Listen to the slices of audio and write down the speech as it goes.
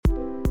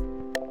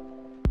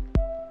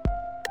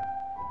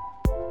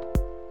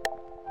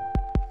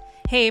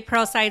Hey,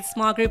 Pearlside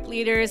small group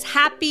leaders,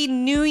 Happy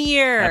New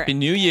Year! Happy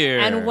New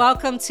Year! And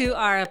welcome to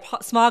our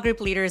small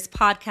group leaders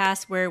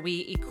podcast where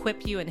we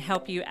equip you and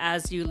help you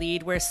as you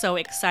lead. We're so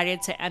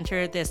excited to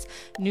enter this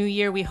new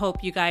year. We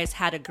hope you guys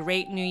had a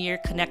great new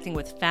year connecting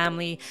with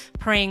family,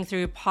 praying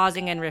through,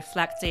 pausing and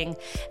reflecting,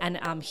 and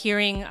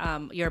hearing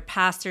your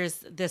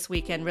pastors this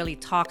weekend really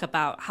talk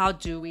about how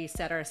do we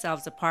set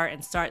ourselves apart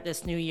and start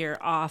this new year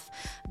off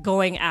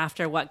going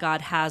after what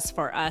God has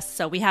for us.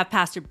 So we have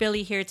Pastor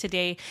Billy here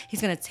today.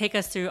 He's going to take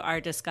us through our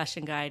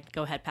discussion guide.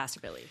 Go ahead, Pastor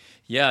Billy.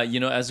 Yeah,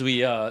 as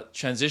we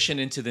transition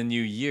into the new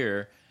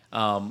year,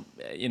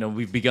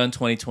 we've begun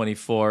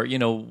 2024.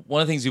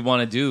 One of the things we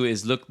want to do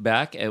is look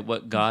back at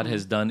what God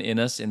has done in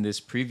us in this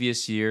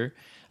previous year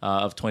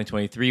of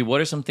 2023.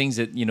 What are some things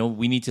that,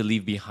 we need to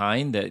leave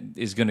behind that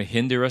is going to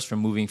hinder us from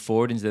moving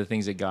forward into the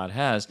things that God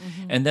has?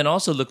 And then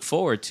also look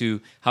forward to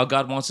how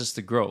God wants us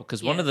to grow.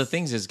 Because one of the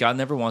things is God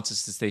never wants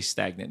us to stay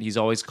stagnant. He's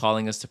always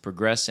calling us to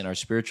progress in our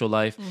spiritual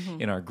life,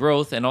 in our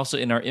growth, and also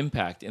in our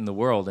impact in the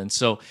world. And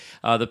so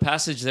the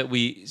passage that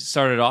we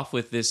started off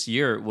with this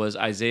year was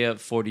Isaiah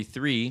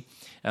 43.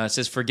 It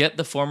says, "Forget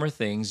the former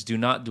things, do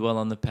not dwell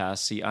on the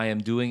past. See, I am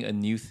doing a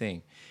new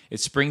thing. It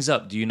springs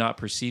up. Do you not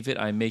perceive it?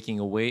 I am making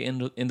a way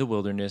in the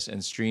wilderness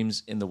and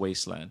streams in the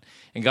wasteland."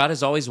 And God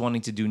is always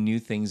wanting to do new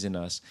things in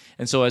us.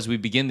 And so as we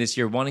begin this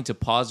year, wanting to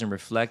pause and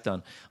reflect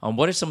on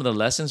what are some of the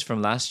lessons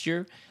from last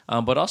year,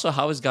 but also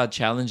how is God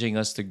challenging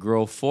us to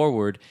grow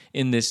forward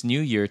in this new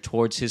year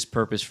towards His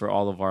purpose for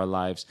all of our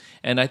lives.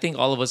 And I think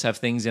all of us have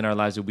things in our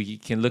lives that we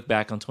can look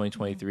back on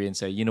 2023 and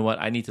say, you know what,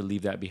 I need to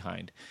leave that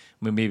behind.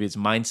 Maybe it's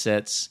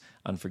mindsets,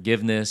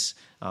 unforgiveness,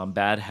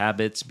 bad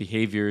habits,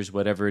 behaviors,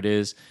 whatever it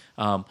is.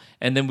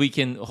 And then we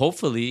can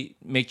hopefully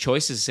make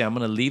choices to say, I'm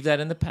going to leave that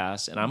in the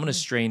past and I'm going to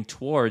strain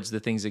towards the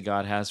things that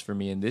God has for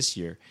me in this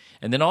year.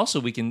 And then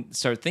also we can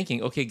start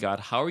thinking, okay, God,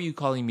 how are you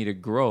calling me to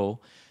grow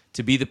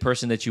to be the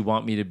person that you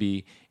want me to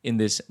be in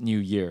this new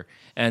year?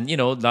 And,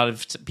 a lot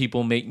of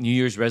people make New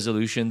Year's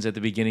resolutions at the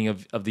beginning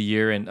of the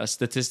year, and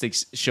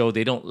statistics show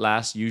they don't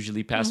last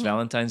usually past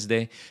Valentine's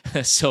Day.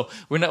 So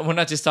we're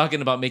not just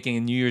talking about making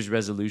a New Year's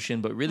resolution,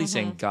 but really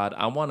saying, God,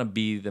 I want to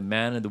be the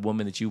man and the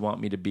woman that you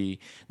want me to be,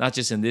 not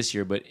just in this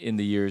year, but in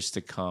the years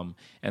to come.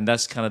 And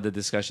that's kind of the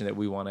discussion that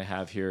we want to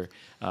have here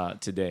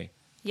today.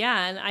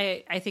 Yeah, and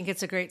I think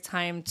it's a great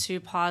time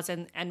to pause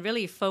and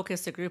really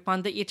focus the group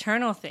on the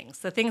eternal things,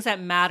 the things that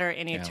matter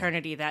in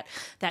eternity,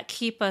 that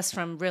keep us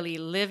from really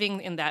living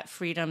in that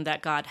freedom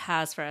that God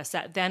has for us,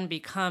 that then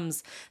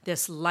becomes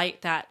this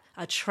light that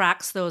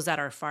attracts those that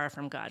are far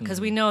from God. Because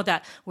we know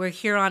that we're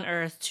here on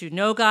earth to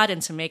know God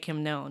and to make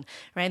Him known,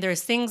 right?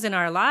 There's things in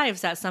our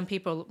lives that some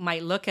people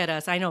might look at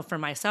us. I know for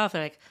myself,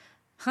 like,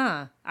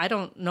 I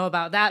don't know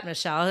about that,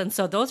 Michelle. And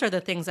so those are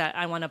the things that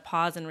I want to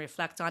pause and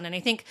reflect on. And I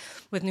think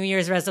with New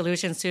Year's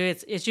resolutions too,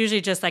 it's usually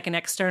just like an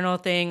external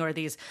thing or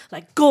these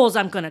like goals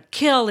I'm going to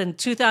kill in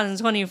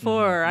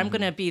 2024, or I'm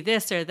going to be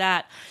this or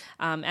that.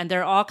 And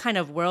they're all kind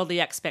of worldly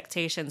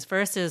expectations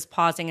versus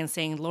pausing and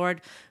saying, Lord,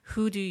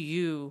 who do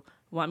you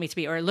want me to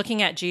be? Or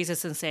looking at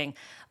Jesus and saying,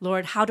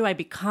 Lord, how do I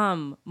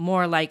become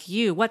more like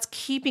you? What's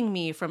keeping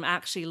me from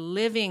actually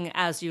living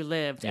as you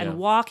lived and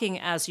walking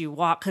as you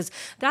walk? Because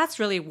that's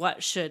really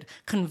what should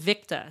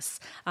convict us.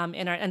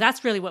 And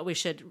that's really what we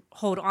should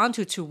hold on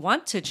to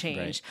want to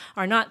change,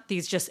 are not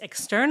these just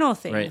external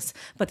things,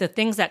 but the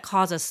things that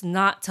cause us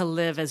not to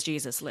live as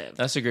Jesus lived.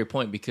 That's a great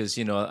point because,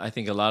 I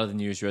think a lot of the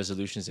New Year's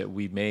resolutions that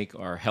we make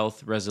are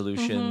health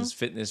resolutions,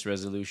 fitness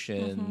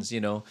resolutions,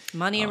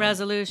 money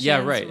resolutions. Yeah,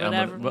 right.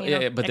 Whatever,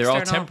 but they're all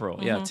external.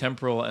 temporal.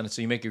 Temporal. And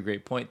so you make a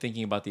great point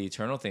thinking about the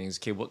eternal things.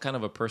 Okay, what kind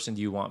of a person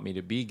do you want me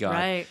to be,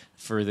 God,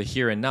 for the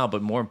here and now,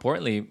 but more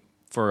importantly,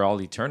 for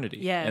all eternity?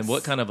 Yes. And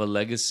what kind of a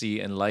legacy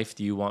and life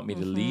do you want me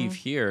to leave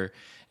here?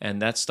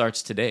 And that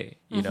starts today,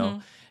 you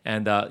know?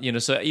 And,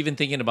 so even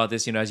thinking about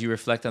this, as you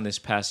reflect on this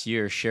past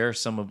year, share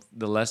some of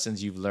the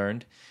lessons you've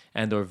learned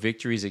and or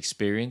victories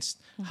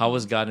experienced. How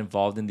was God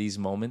involved in these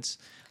moments?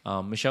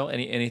 Michelle,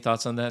 any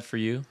thoughts on that for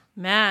you?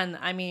 Man,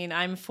 I mean,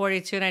 I'm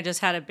 42 and I just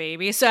had a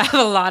baby, so I have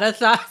a lot of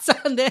thoughts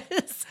on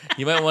this.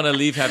 You might want to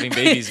leave having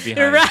babies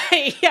behind.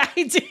 Right, yeah,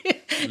 I do.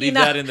 Leave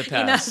that in the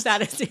past.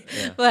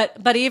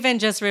 But even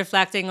just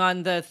reflecting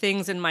on the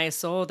things in my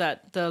soul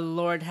that the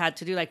Lord had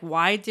to do, like,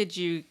 why did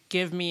you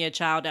give me a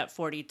child at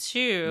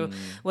 42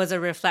 was a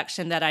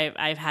reflection that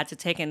I've had to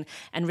take. And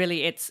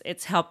really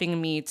it's helping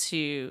me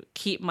to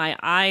keep my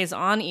eyes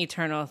on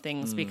eternal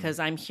things because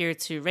I'm here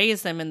to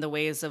raise them in the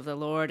ways of the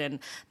Lord and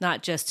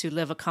not just to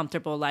live a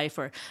comfortable life.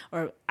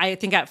 Or I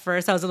think at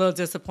first I was a little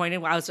disappointed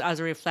when I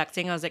was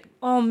reflecting. I was like,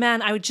 oh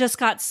man, I just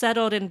got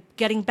settled and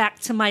getting back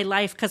to my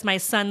life because my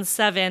son's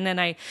 7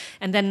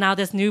 and then now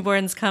this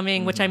newborn's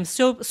coming, which I'm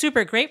so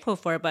super grateful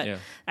for. But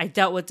I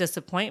dealt with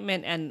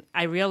disappointment and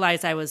I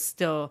realized I was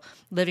still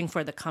living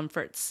for the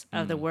comforts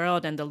of the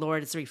world, and the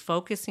Lord is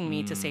refocusing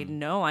me to say,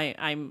 no,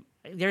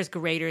 there's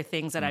greater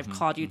things that I've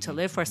called you to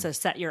live for. So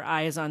set your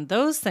eyes on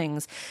those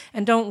things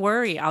and don't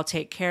worry, I'll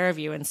take care of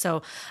you. And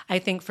so I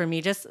think for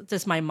me, just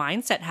my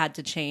mindset had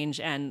to change.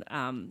 And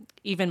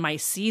even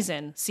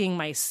seeing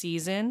my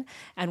season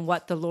and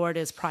what the Lord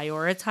is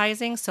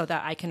prioritizing so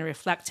that I can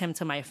reflect him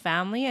to my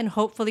family and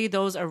hopefully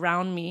those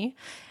around me.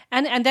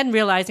 And then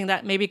realizing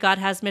that maybe God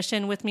has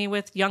mission with me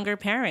with younger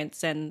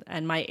parents and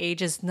my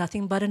age is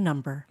nothing but a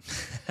number.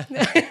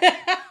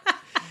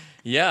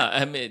 Yeah,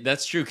 I mean,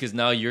 that's true because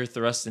now you're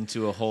thrust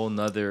into a whole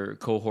nother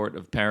cohort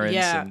of parents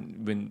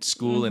and when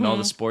school and all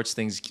the sports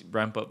things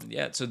ramp up.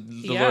 Yeah, so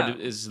the Lord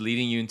is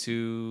leading you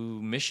into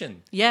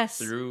mission. Yes.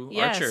 Through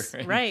Archer.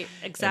 Right,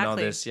 exactly. And all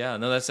this. Yeah,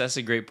 no, that's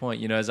a great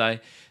point. As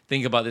I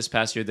think about this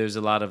past year, there's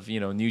a lot of,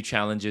 new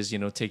challenges,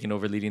 taking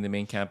over leading the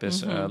main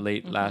campus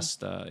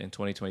last in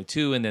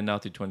 2022 and then now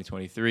through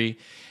 2023.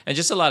 And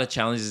just a lot of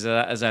challenges.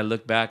 As I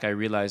look back, I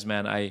realize,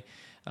 man,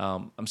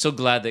 I'm so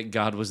glad that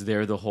God was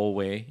there the whole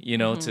way,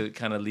 to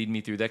kind of lead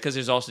me through that. Because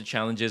there's also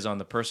challenges on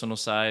the personal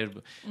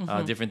side,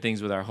 different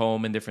things with our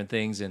home and different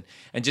things. And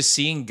just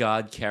seeing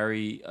God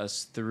carry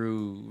us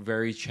through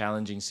very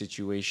challenging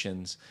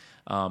situations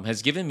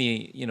has given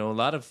me, a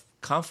lot of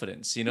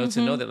confidence, to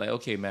know that like,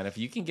 okay, man, if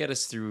you can get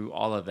us through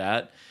all of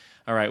that,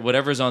 all right,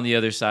 whatever's on the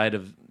other side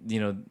of,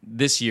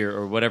 this year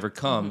or whatever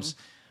comes,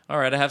 all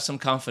right, I have some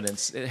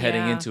confidence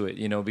heading into it,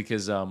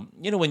 because,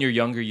 when you're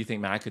younger, you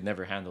think, man, I could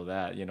never handle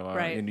that,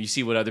 right. And you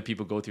see what other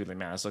people go through, like,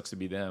 man, it sucks to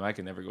be them. I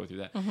could never go through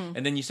that.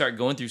 And then you start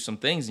going through some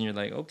things and you're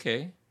like,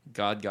 okay,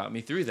 God got me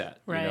through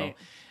that, right.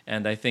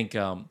 And I think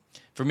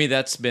for me,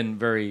 that's been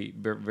very,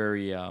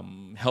 very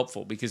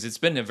helpful because it's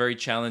been a very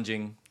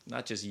challenging,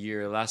 not just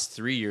last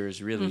 3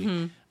 years,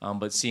 really,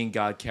 but seeing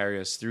God carry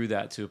us through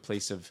that to a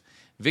place of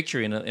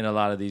victory in a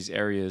lot of these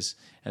areas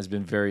has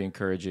been very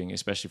encouraging,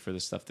 especially for the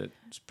stuff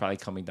that's probably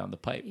coming down the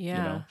pipe.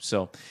 Yeah.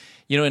 So,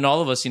 in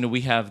all of us,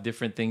 we have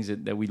different things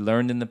that we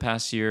learned in the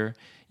past year.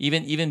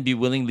 Even be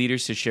willing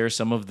leaders to share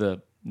some of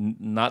the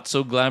not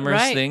so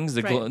glamorous things,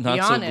 the not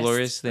so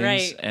glorious things,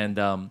 right.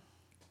 and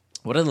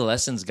what are the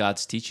lessons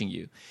God's teaching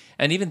you,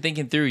 and even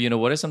thinking through,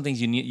 what are some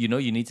things you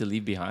need to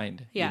leave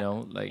behind.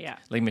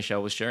 Like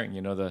Michelle was sharing,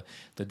 the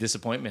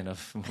disappointment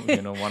of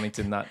wanting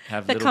to not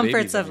have the little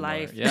comforts babies of anymore.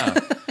 life.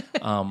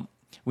 Yeah.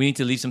 We need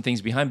to leave some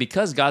things behind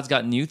because God's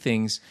got new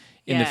things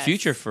in the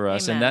future for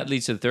us. Amen. And that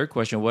leads to the third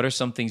question. What are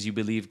some things you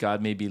believe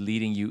God may be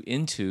leading you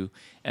into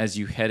as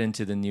you head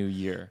into the new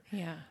year?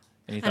 Yeah.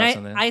 Any thoughts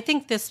on that? I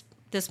think this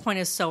point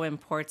is so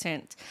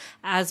important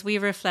as we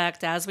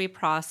reflect, as we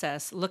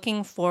process,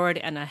 looking forward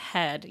and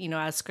ahead,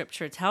 as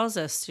scripture tells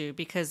us to,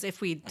 because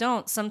if we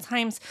don't,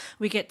 sometimes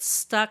we get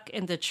stuck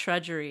in the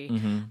drudgery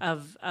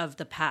of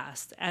the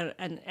past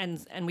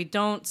and we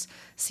don't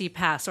see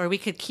past, or we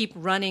could keep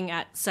running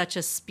at such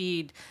a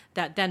speed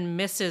that then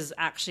misses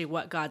actually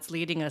what God's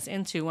leading us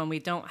into when we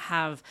don't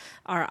have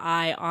our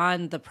eye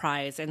on the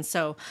prize. And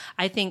so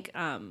I think,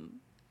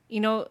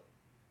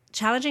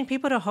 challenging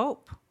people to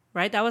hope.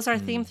 Right? That was our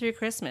theme through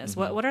Christmas.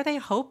 What are they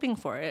hoping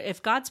for?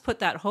 If God's put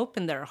that hope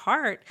in their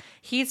heart,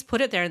 he's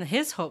put it there and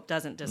his hope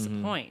doesn't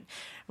disappoint.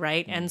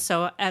 Right? And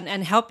so,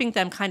 and helping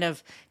them kind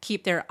of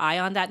keep their eye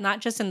on that, not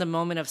just in the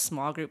moment of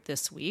small group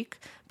this week,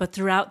 but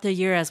throughout the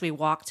year as we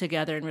walk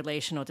together in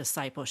relational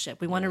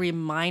discipleship. We want to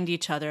remind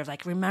each other of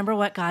like, remember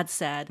what God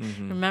said.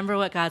 Remember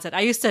what God said. I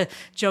used to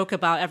joke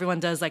about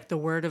everyone does like the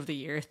word of the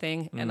year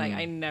thing. And like,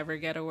 I never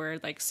get a word,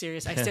 like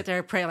serious. I sit there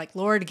and pray like,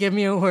 Lord, give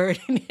me a word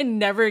and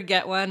never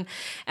get one.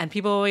 And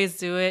people always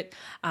do it.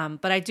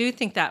 But I do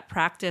think that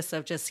practice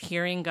of just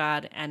hearing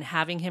God and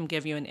having him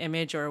give you an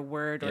image or a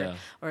word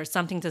or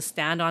something to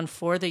stand on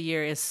for the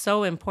year is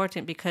so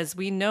important because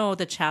we know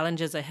the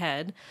challenges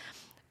ahead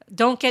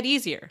don't get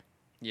easier.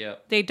 Yeah.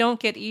 They don't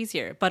get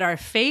easier, but our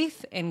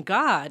faith in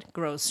God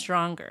grows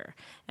stronger.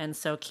 And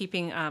so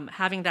keeping,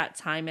 having that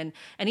time and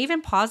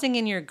even pausing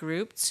in your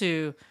group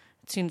to,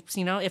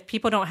 if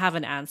people don't have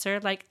an answer,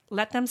 like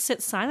let them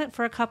sit silent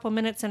for a couple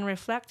minutes and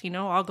reflect,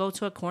 I'll go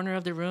to a corner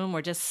of the room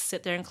or just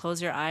sit there and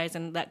close your eyes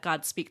and let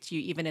God speak to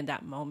you even in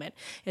that moment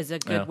is a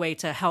good way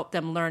to help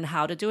them learn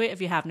how to do it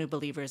if you have new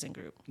believers in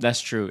group.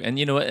 That's true. And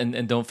you know what?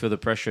 And don't feel the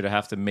pressure to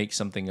have to make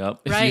something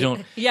up. If right. you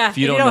don't, yeah. If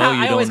you don't know,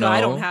 you don't know.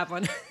 I don't have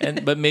one.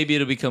 But maybe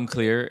it'll become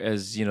clear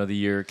as, the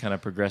year kind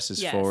of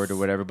progresses forward or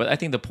whatever. But I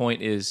think the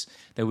point is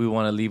that we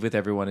want to leave with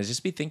everyone is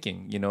just be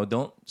thinking,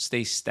 don't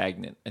stay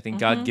stagnant. I think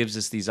God gives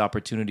us these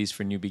opportunities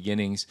for new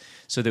beginnings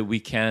so that we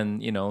can,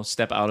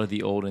 step out of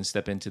the old and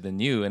step into the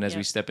new. And as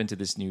we step into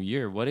this new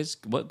year,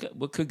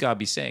 what could God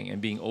be saying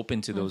and being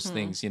open to those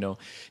things,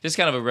 just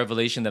kind of a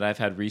revelation that I've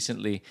had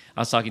recently.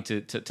 I was talking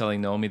to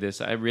telling Naomi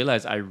this. I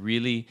realized I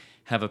really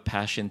have a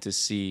passion to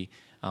see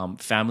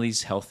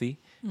families healthy,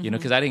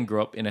 because I didn't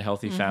grow up in a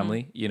healthy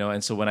family,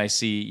 and so when I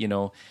see,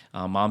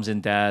 moms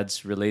and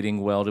dads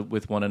relating well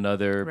with one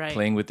another, Right.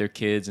 playing with their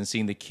kids and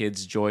seeing the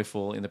kids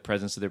joyful in the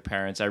presence of their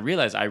parents, I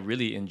realized I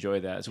really enjoy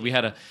that. So we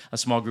had a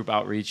small group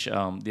outreach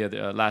the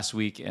other last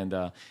week,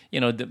 and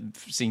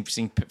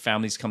seeing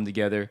families come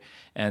together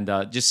and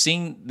just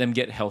seeing them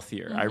get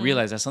healthier. I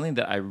realized that's something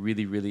that I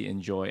really, really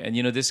enjoy. And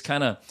this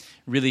kind of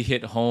really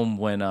hit home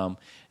when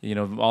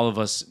all of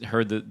us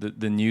heard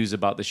the news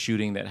about the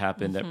shooting that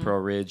happened at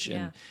Pearl Ridge,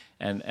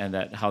 and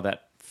that how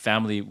that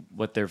family,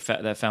 what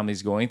that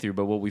family's going through.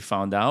 But what we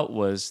found out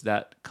was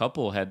that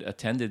couple had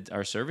attended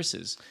our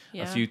services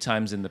a few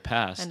times in the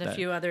past, and a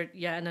few other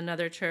in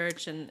another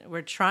church, and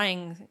we're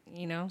trying,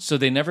 So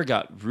they never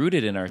got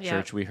rooted in our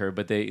church, we heard,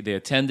 but they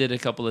attended a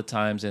couple of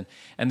times, and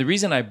the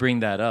reason I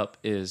bring that up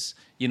is,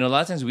 a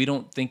lot of times we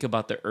don't think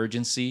about the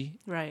urgency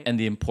and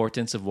the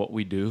importance of what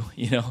we do.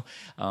 And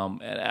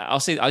I'll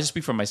just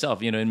speak for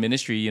myself. In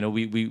ministry,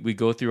 we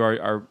go through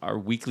our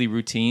weekly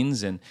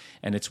routines, and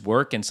it's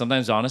work, and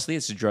sometimes honestly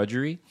it's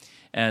drudgery.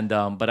 And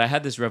but I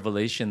had this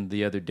revelation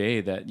the other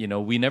day that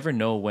we never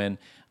know when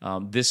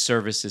this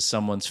service is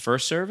someone's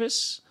first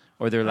service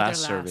or their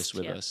last service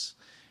with us.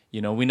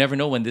 We never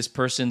know when this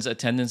person's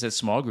attendance at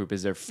small group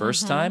is their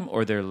first time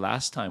or their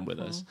last time with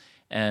us.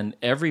 And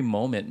every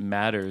moment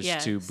matters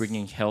to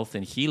bringing health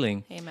and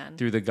healing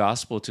through the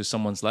gospel to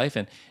someone's life.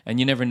 And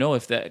you never know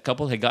if that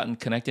couple had gotten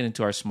connected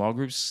into our small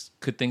groups,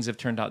 could things have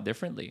turned out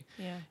differently?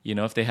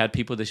 Yeah. If they had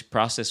people to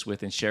process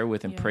with and share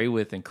with and pray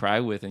with and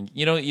cry with, and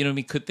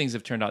could things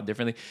have turned out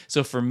differently?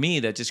 So for me,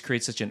 that just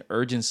creates such an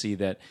urgency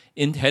that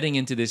in heading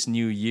into this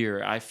new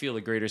year, I feel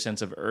a greater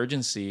sense of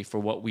urgency for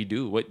what we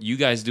do, what you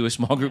guys do as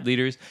small group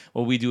leaders,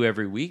 what we do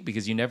every week,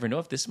 because you never know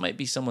if this might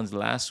be someone's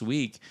last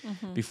week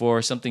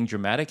before something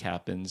dramatic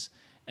happens.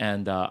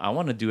 And I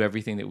want to do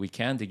everything that we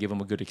can to give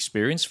them a good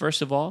experience,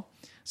 first of all,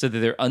 so that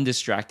they're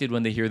undistracted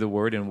when they hear the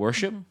word and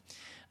worship,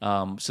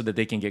 so that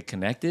they can get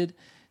connected.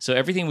 So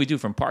everything we do,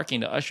 from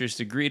parking to ushers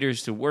to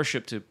greeters to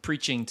worship to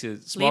preaching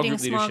to small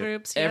group leadership,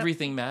 groups,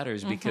 everything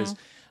matters, because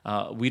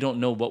we don't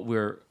know what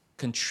we're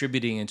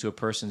contributing into a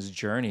person's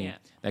journey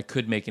that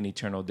could make an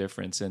eternal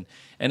difference. And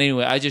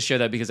anyway, I just share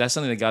that because that's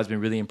something that God's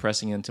been really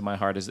impressing into my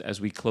heart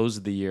as we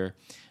close the year,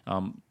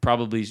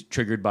 probably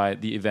triggered by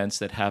the events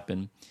that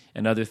happen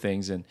and other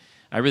things. And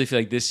I really feel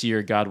like this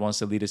year God wants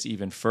to lead us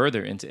even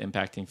further into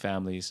impacting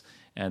families.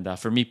 And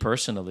for me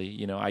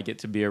personally, I get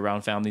to be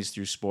around families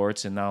through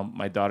sports, and now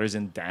my daughter's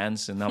in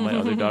dance, and now my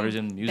other daughter's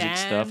in music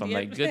stuff. I'm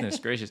like, goodness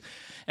gracious.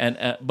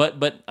 And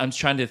but I'm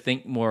trying to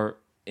think more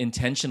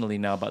intentionally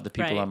now about the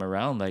people I'm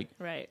around. Like,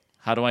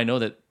 how do I know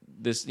that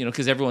this,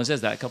 because everyone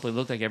says that couple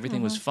looked like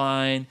everything was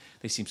fine.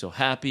 They seem so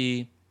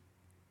happy.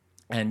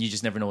 And you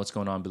just never know what's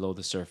going on below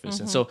the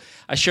surface. And so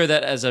I share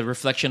that as a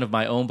reflection of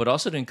my own, but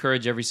also to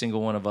encourage every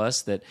single one of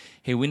us that,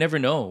 hey, we never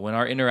know when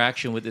our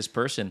interaction with this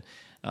person,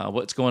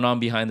 what's going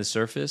on behind the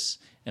surface,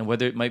 and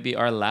whether it might be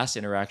our last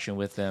interaction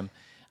with them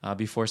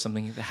before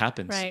something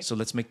happens. Right. So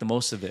let's make the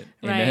most of it.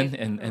 Amen.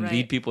 And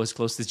lead people as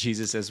close to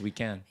Jesus as we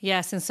can.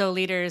 Yes. And so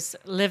leaders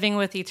living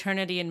with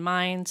eternity in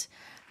mind,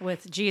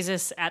 with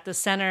Jesus at the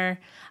center,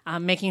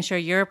 making sure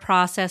you're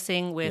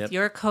processing with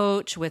your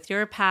coach, with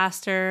your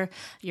pastor.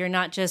 You're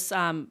not just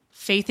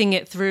faithing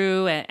it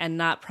through and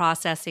not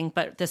processing,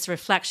 but this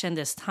reflection,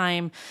 this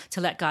time to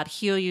let God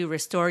heal you,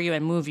 restore you,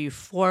 and move you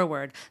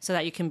forward so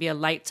that you can be a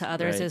light to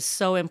others is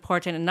so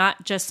important. And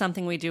not just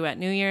something we do at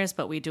New Year's,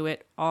 but we do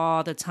it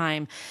all the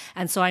time.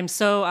 And so I'm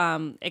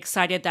so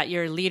excited that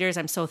you're leaders.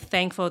 I'm so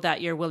thankful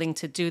that you're willing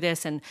to do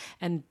this and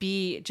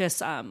be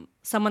just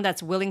someone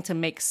that's willing to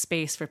make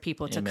space for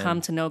people to come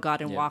to know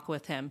God and walk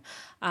with him.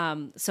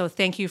 So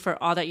thank you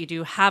for all that you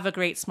do. Have a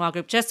great small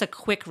group. Just a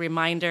quick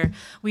reminder,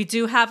 we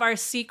do have our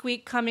Seek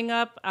Week coming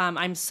up.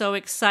 I'm so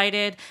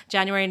excited.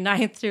 January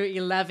 9th through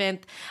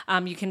 11th.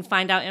 You can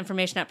find out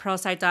information at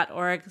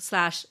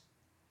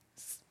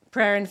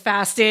pearlside.org/prayer and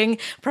fasting,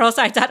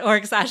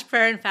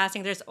 pearlside.org/prayer and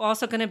fasting. There's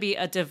also going to be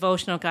a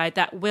devotional guide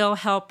that will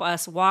help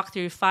us walk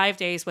through 5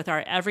 days with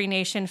our Every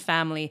Nation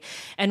family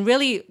and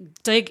really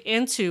dig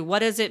into what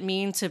does it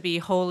mean to be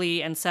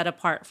holy and set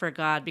apart for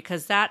God,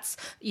 because that's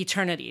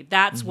eternity.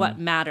 That's what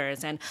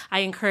matters. And I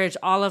encourage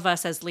all of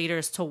us as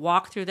leaders to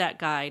walk through that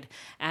guide.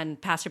 And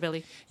Pastor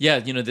Billy? Yeah,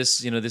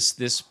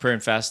 this prayer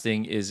and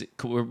fasting is,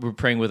 we're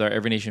praying with our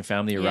Every Nation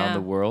family around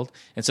the world.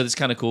 And so it's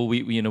kind of cool.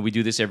 We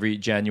do this every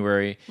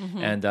January,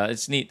 and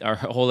it's neat. Our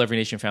whole Every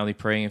Nation family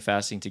praying and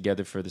fasting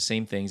together for the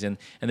same things. And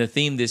the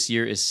theme this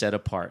year is set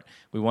apart.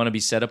 We want to be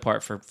set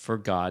apart for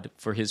God,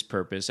 for his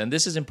purpose. And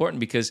this is important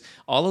because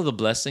all of the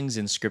blessings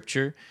in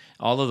Scripture,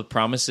 all of the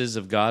promises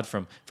of God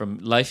from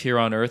life here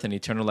on earth and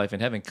eternal life in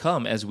heaven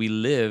come as we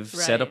live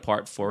set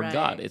apart for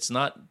God. It's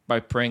not by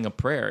praying a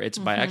prayer. It's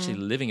by actually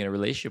living in a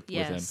relationship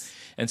with him.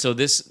 And so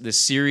this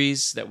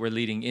series that we're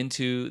leading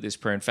into, this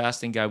prayer and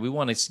fasting guide, we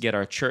want to get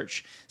our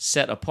church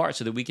set apart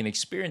so that we can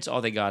experience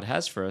all that God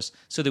has for us,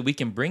 so that we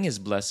can bring his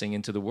blessing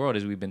into the world,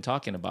 as we've been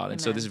talking about. Amen.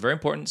 And so this is very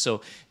important.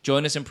 So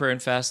join us in prayer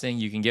and fasting.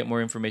 You can get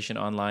more information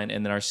online.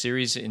 And then our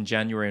series in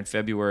January and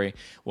February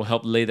will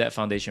help lay that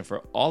foundation for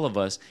all of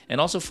us, and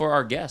also for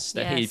our guests.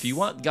 That, hey, if you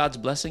want God's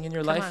blessing in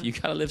your life, you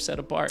got to live set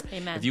apart.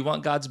 Amen. If you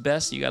want God's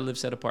best, you got to live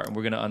set apart. And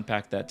we're going to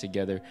unpack that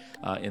together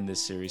in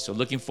this series. So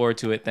looking forward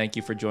to it. Thank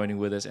you for joining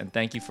with us, and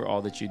thank you for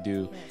all that you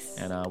do. Yes.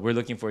 And we're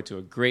looking forward to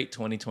a great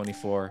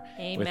 2024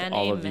 Amen, with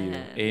all of you.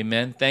 amen.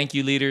 Amen. Thank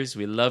you, leaders.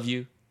 We love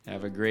you.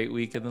 Have a great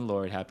week in the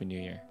Lord. Happy New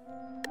Year.